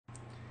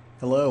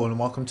Hello and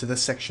welcome to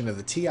this section of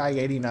the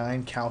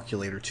TI-89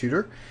 calculator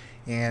tutor,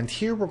 and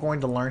here we're going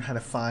to learn how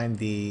to find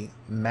the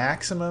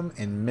maximum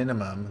and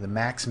minimum, the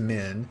max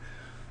min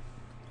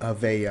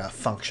of a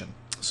function.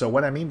 So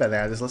what I mean by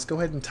that is let's go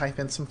ahead and type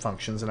in some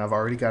functions, and I've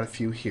already got a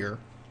few here.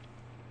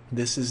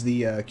 This is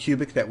the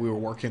cubic that we were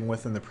working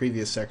with in the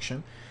previous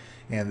section,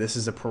 and this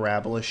is a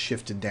parabola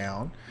shifted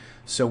down.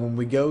 So when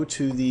we go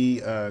to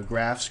the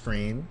graph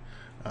screen,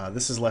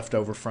 this is left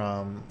over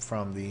from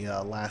the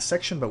last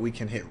section, but we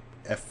can hit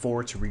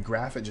F4 to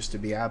regraph it just to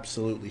be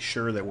absolutely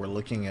sure that we're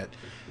looking at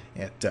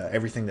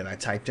everything that I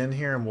typed in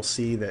here, and we'll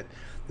see that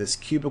this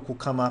cubic will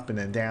come up and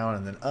then down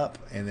and then up,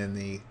 and then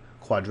the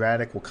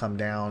quadratic will come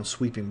down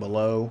sweeping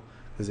below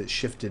because it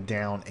shifted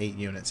down 8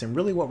 units. And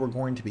really what we're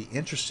going to be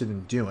interested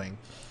in doing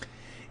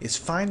is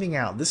finding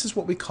out, this is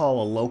what we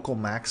call a local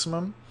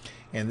maximum,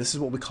 and this is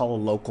what we call a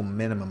local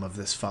minimum of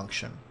this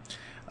function.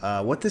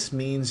 What this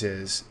means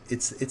is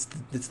it's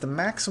the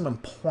maximum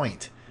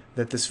point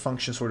that this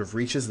function sort of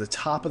reaches, the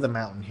top of the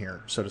mountain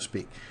here, so to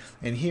speak.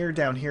 And here,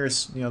 down here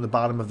is, the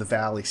bottom of the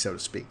valley, so to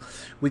speak.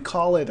 We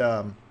call it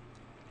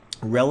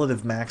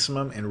relative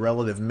maximum and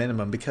relative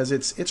minimum because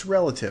it's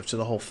relative to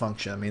the whole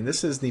function. I mean,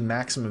 this is the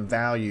maximum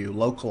value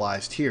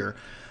localized here.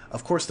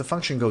 Of course, the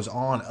function goes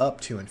on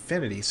up to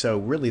infinity, so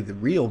really the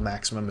real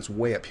maximum is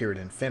way up here at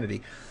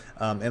infinity.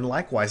 And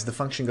likewise, the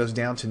function goes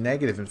down to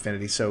negative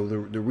infinity, so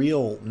the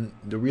real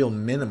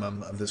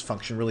minimum of this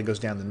function really goes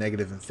down to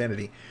negative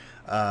infinity.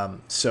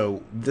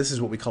 So this is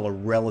what we call a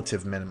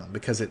relative minimum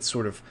because it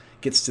sort of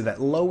gets to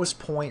that lowest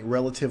point,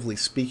 relatively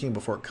speaking,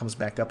 before it comes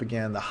back up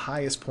again, the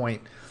highest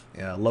point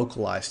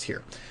localized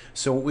here.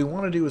 So what we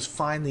want to do is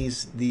find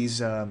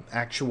these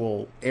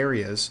actual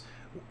areas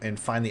and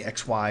find the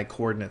XY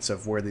coordinates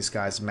of where these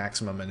guys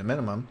maximum and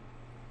minimum.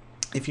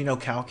 If you know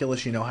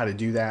calculus, you know how to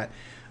do that.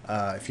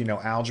 If you know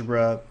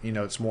algebra,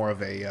 it's more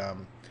of a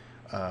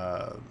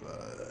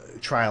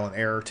trial and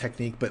error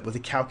technique, but with a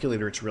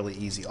calculator it's really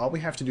easy. All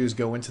we have to do is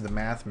go into the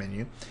math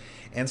menu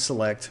and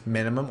select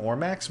minimum or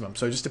maximum.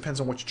 So it just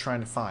depends on what you're trying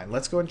to find.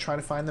 Let's go ahead and try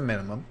to find the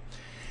minimum.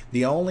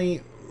 The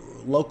only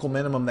local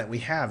minimum that we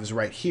have is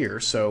right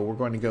here, so we're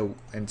going to go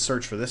and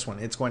search for this one.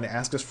 It's going to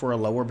ask us for a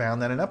lower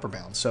bound and an upper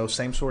bound. So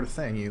same sort of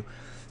thing. You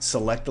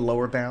select the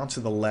lower bound to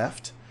the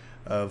left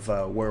of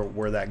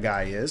where that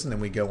guy is, and then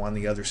we go on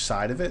the other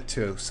side of it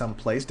to some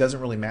place. Doesn't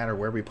really matter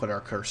where we put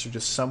our cursor,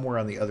 just somewhere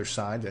on the other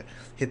side to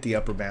hit the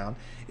upper bound.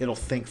 It'll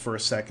think for a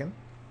second,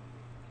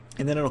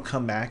 and then it'll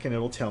come back and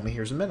it'll tell me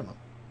here's a minimum.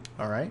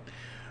 All right,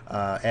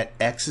 at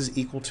x is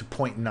equal to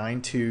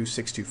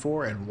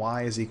 0.92624 and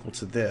y is equal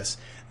to this.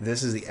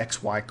 This is the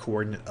xy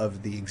coordinate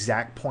of the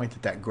exact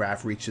point that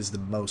graph reaches the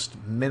most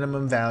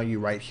minimum value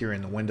right here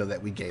in the window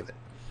that we gave it.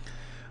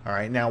 All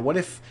right, now what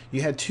if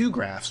you had two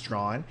graphs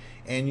drawn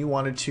and you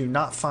wanted to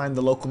not find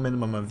the local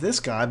minimum of this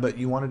guy, but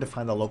you wanted to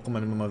find the local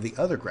minimum of the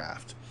other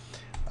graph?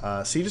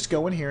 So you just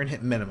go in here and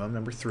hit minimum,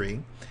 number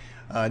 3.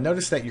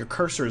 Notice that your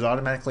cursor is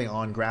automatically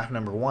on graph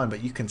number 1,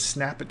 but you can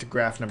snap it to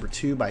graph number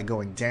 2 by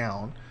going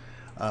down.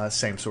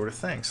 Same sort of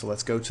thing. So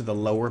let's go to the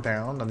lower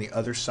bound on the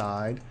other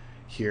side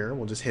here.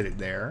 We'll just hit it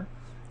there,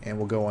 and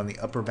we'll go on the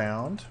upper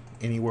bound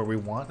anywhere we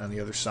want on the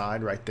other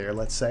side right there,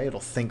 let's say. It'll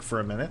think for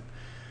a minute.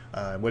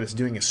 What it's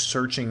doing is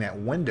searching that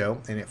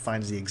window, and it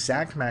finds the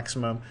exact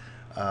maximum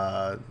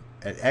at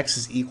x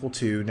is equal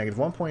to negative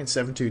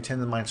 1.72 10 to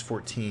the minus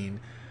 14,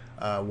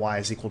 y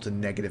is equal to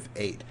negative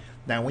 8.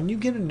 Now when you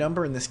get a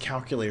number in this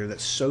calculator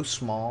that's so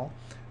small,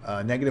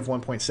 negative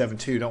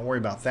 1.72, don't worry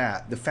about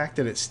that. The fact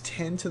that it's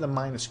 10 to the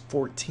minus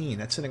 14,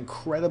 that's an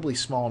incredibly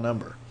small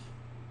number,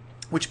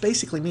 which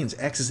basically means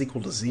x is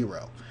equal to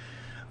 0.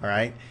 All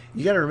right,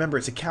 you got to remember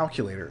it's a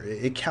calculator.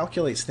 It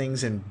calculates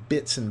things in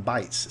bits and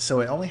bytes,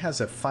 so it only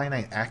has a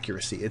finite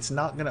accuracy. It's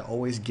not going to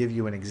always give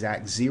you an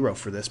exact 0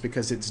 for this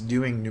because it's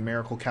doing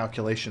numerical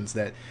calculations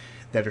that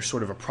are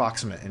sort of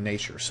approximate in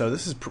nature. So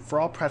this is, for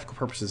all practical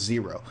purposes,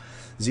 0.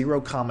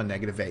 0 comma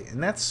negative 8,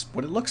 and that's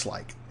what it looks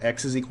like.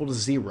 X is equal to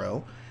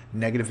 0,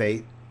 negative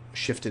 8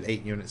 shifted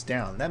 8 units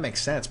down. That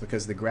makes sense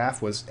because the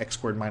graph was x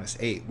squared minus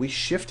 8. We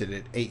shifted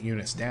it 8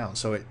 units down,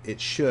 so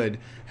it should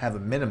have a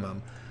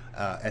minimum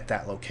at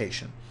that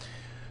location.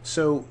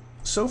 So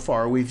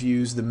far we've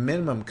used the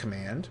minimum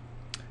command.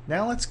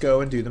 Now let's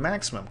go and do the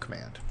maximum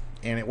command,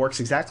 and it works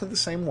exactly the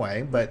same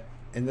way, but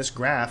in this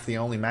graph the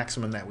only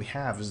maximum that we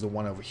have is the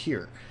one over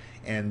here,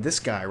 and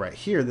this guy right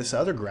here, this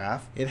other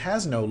graph, it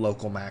has no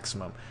local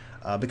maximum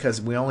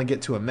because we only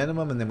get to a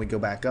minimum and then we go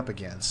back up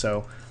again,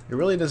 so it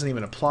really doesn't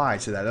even apply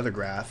to that other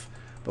graph.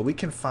 But we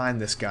can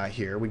find this guy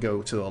here. We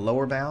go to a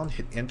lower bound,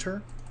 hit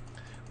enter.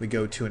 We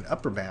go to an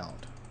upper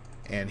bound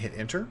and hit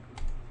enter.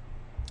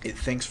 It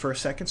thinks for a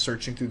second,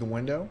 searching through the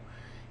window,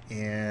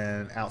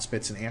 and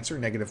outspits an answer,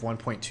 negative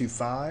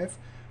 1.25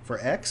 for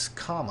x,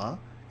 comma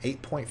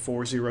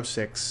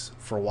 8.406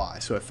 for y.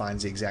 So it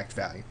finds the exact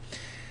value.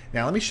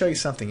 Now let me show you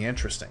something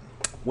interesting.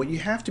 What you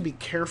have to be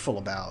careful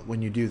about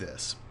when you do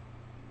this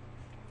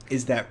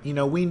is that,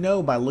 we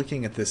know by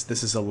looking at this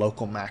is a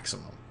local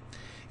maximum.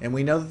 And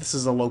we know that this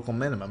is a local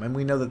minimum, and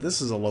we know that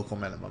this is a local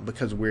minimum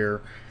because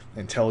we're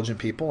intelligent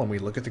people, and we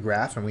look at the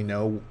graph and we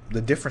know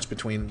the difference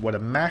between what a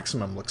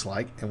maximum looks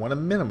like and what a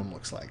minimum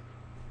looks like.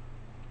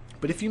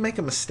 But if you make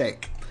a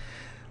mistake,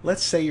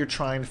 let's say you're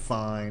trying to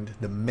find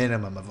the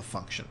minimum of a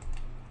function.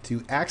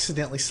 To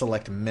accidentally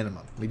select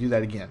minimum, we do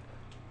that again.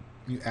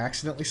 You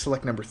accidentally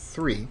select number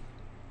 3,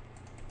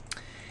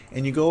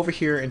 and you go over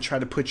here and try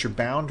to put your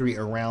boundary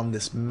around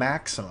this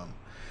maximum.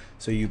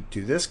 So you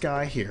do this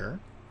guy here,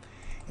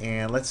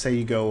 and let's say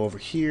you go over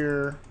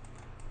here,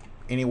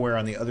 anywhere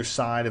on the other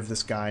side of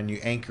this guy, and you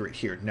anchor it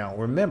here. Now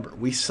remember,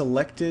 we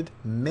selected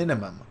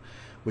minimum,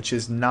 which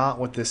is not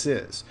what this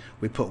is.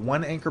 We put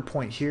one anchor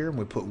point here, and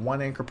we put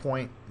one anchor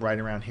point right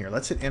around here.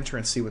 Let's hit enter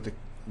and see what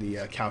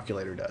the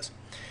calculator does.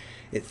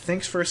 It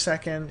thinks for a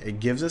second, it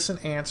gives us an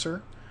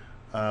answer,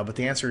 but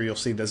the answer, you'll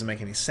see, doesn't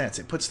make any sense.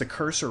 It puts the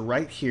cursor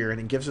right here and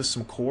it gives us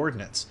some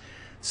coordinates.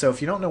 So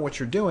if you don't know what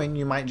you're doing,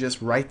 you might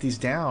just write these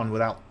down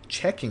without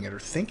checking it or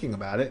thinking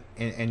about it,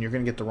 and you're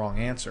going to get the wrong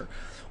answer.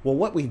 Well,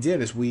 what we did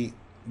is we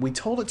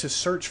told it to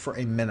search for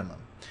a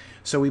minimum.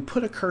 So we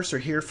put a cursor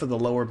here for the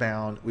lower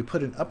bound, we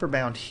put an upper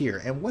bound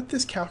here, and what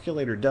this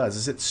calculator does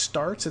is it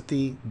starts at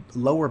the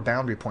lower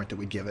boundary point that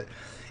we give it,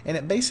 and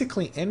it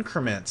basically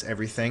increments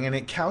everything, and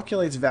it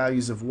calculates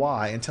values of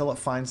y until it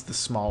finds the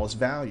smallest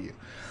value.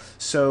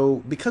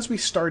 So because we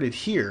started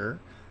here,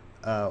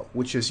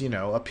 which is,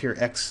 up here,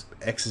 x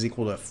is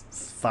equal to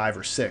 5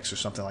 or 6 or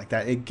something like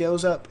that, it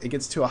goes up, it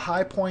gets to a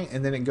high point,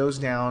 and then it goes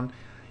down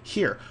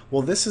here.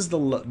 Well, this is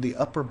the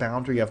upper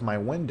boundary of my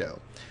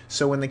window.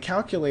 So when the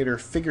calculator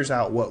figures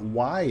out what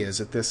y is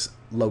at this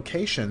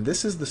location,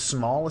 this is the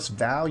smallest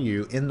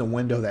value in the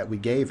window that we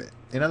gave it.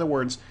 In other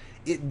words,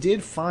 it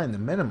did find the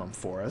minimum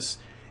for us.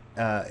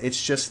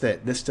 It's just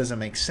that this doesn't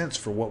make sense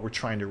for what we're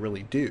trying to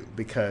really do,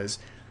 because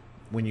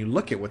when you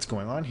look at what's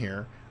going on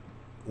here,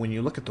 when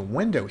you look at the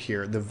window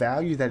here, the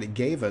value that it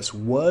gave us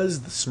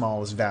was the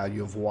smallest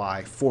value of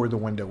y for the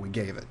window we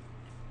gave it.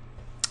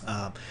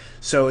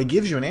 So it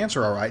gives you an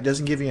answer, all right. It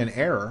doesn't give you an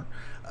error,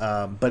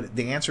 but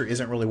the answer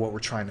isn't really what we're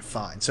trying to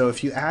find. So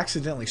if you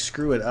accidentally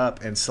screw it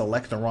up and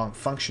select the wrong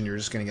function, you're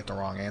just going to get the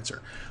wrong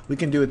answer. We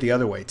can do it the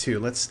other way too.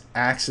 Let's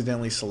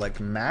accidentally select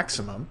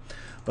maximum,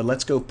 but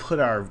let's go put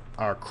our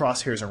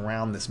crosshairs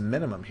around this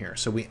minimum here.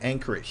 So we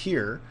anchor it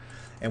here,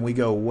 and we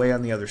go way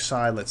on the other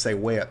side, let's say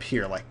way up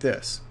here like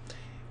this.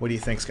 What do you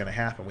think is going to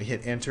happen? We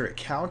hit enter, it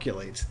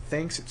calculates,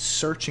 thinks it's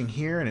searching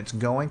here, and it's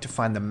going to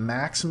find the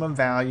maximum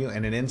value,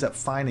 and it ends up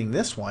finding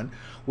this one,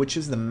 which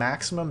is the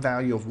maximum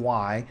value of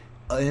y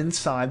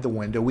inside the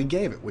window we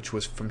gave it, which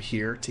was from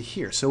here to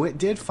here. So it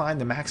did find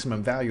the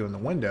maximum value in the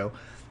window.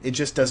 It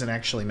just doesn't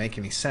actually make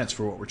any sense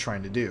for what we're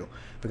trying to do,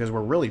 because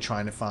we're really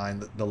trying to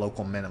find the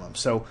local minimum.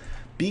 So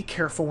be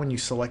careful when you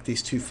select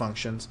these two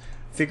functions.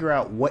 Figure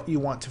out what you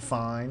want to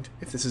find.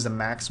 If this is a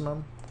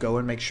maximum, go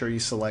and make sure you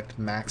select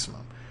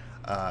maximum.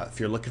 If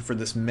you're looking for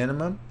this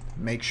minimum,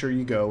 make sure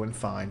you go and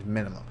find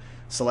minimum.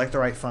 Select the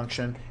right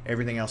function.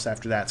 Everything else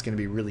after that is going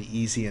to be really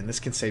easy, and this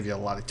can save you a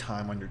lot of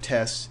time on your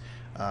tests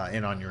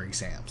and on your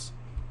exams.